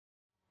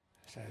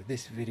So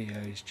this video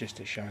is just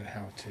to show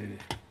how to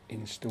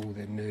install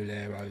the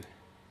Noolaero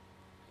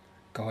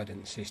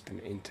guidance system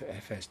into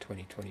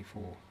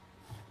FS2024.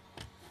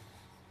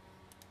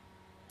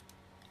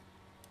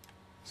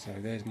 So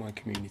there's my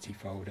community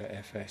folder,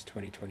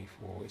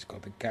 FS2024. It's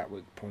got the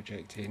Gatwick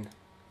project in.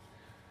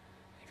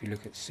 If you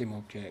look at sim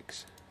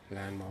objects,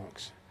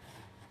 landmarks,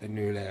 the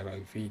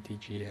Noolaero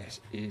VDGS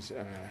is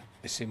a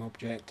sim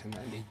object, and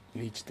that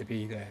needs to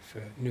be there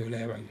for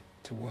Noolaero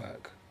to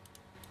work.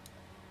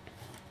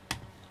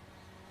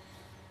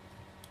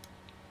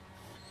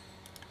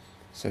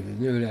 So the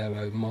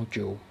Noolaero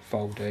module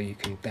folder you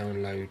can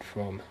download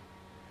from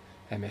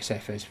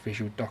MSFS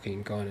Visual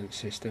Docking Guidance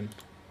System.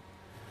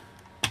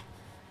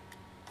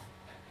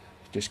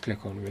 Just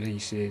click on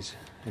releases,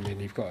 and then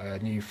you've got a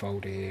new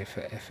folder here for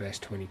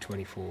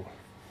FS2024.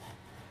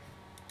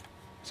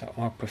 So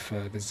I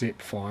prefer the zip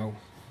file,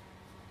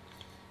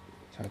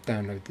 so I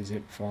download the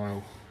zip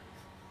file,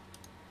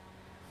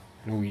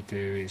 and all you do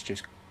is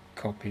just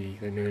copy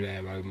the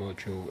Noolaero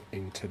module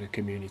into the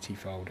community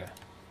folder.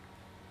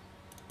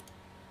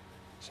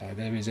 So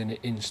there is an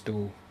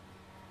install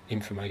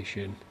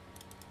information,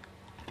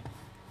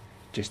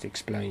 just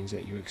explains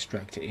that you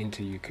extract it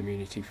into your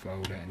community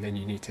folder, and then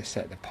you need to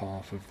set the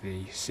path of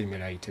the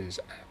simulator's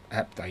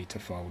app data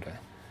folder.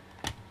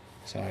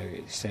 So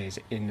it says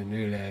in the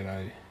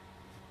Noolaero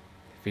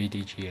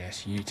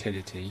VDGS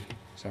utility,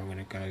 so I'm going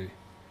to go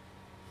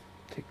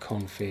to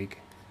config,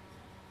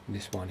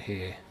 this one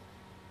here,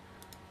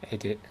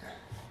 edit.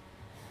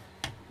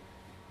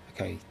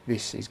 Okay,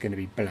 this is going to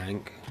be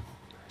blank,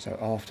 so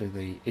after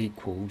the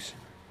equals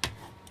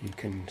you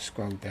can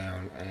scroll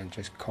down and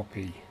just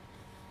copy.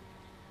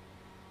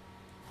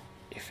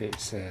 If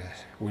it's a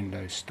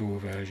Windows Store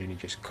version, you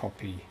just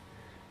copy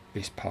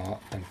this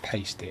part and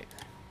paste it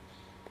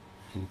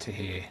into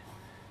here.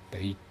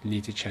 But you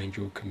need to change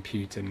your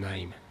computer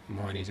name.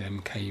 Mine is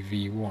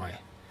MKVY.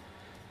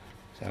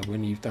 So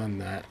when you've done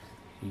that,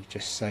 you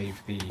just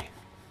save the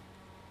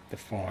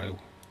file.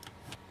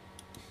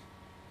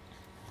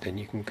 Then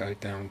you can go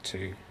down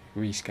to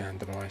rescan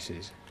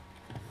devices,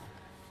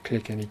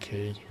 click any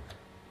key,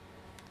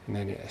 and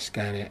then it'll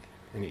scan it,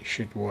 and it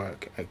should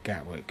work at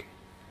Gatwick.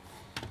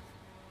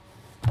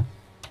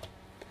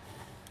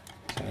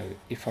 So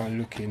if I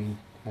look in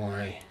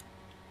the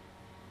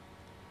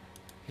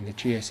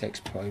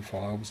GSX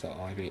profiles that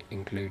I've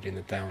included in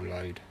the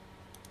download,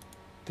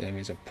 there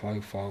is a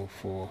profile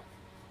for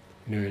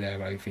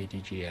Noolaero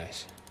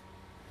VDGS,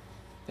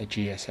 a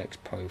GSX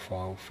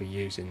profile for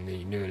using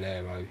the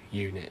Noolaero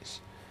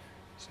units.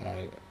 So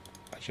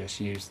I just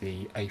use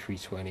the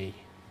A320,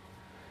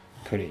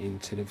 put it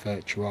into the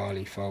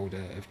Virtuali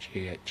folder of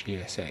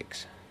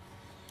GSX.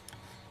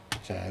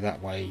 So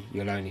that way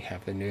you'll only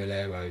have the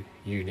Noolaero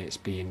units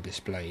being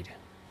displayed.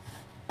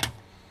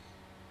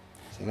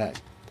 So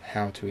that's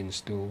how to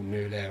install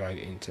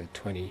Noolaero into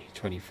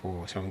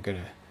 2024. So I'm going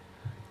to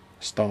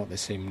start the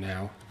sim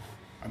now.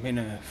 I'm in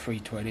a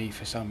 320.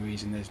 For some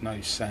reason there's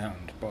no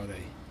sound by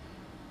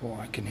what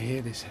I can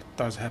hear. This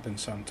does happen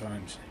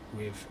sometimes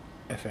with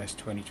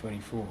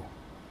FS2024.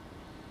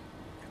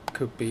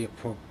 Could be a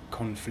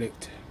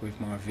conflict with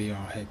my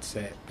VR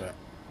headset, but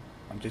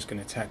I'm just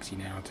going to taxi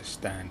now to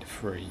stand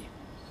free.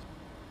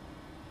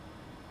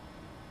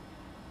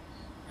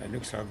 It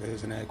looks like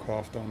there's an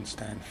aircraft on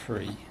stand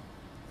free.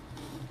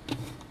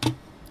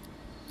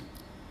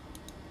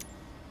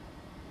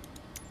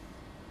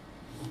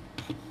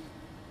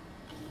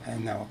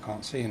 And now I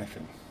can't see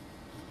anything.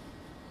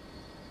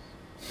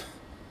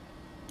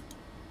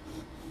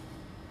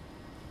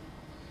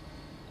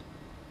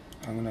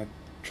 I'm going to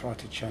try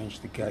to change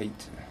the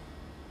gate.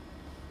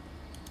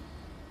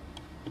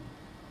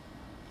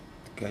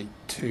 Gate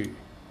 2.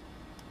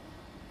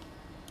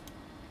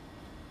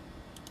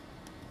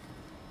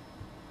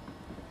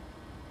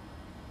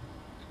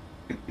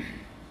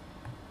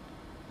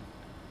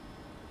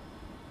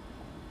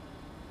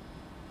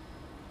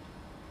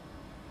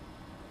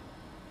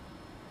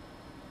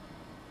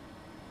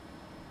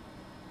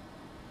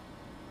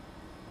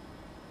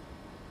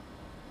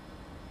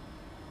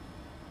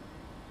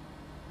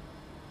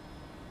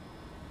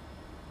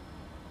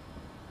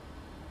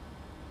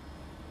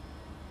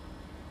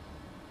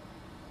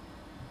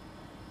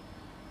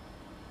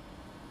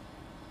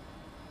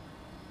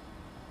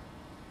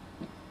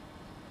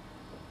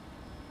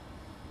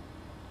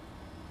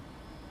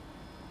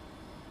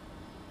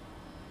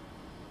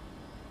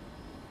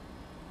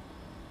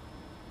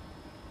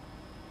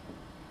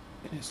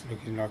 It's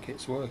looking like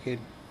it's working.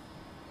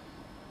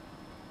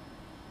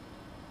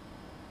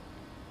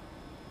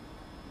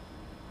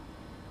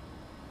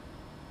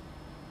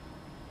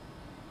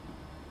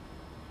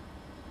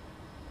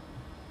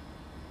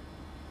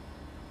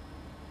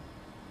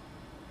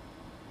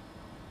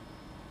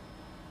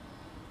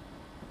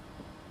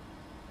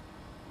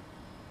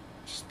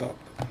 Stop.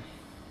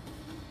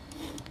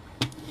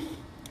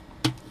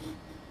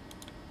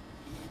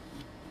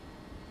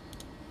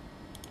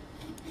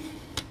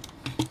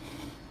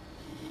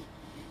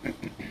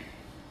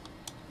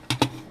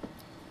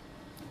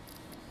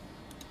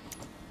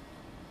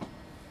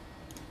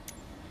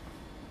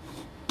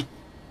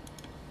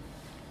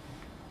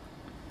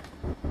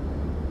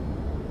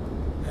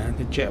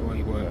 the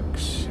jetway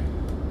works.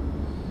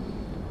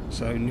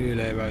 So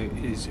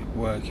Noolaero is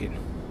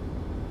working.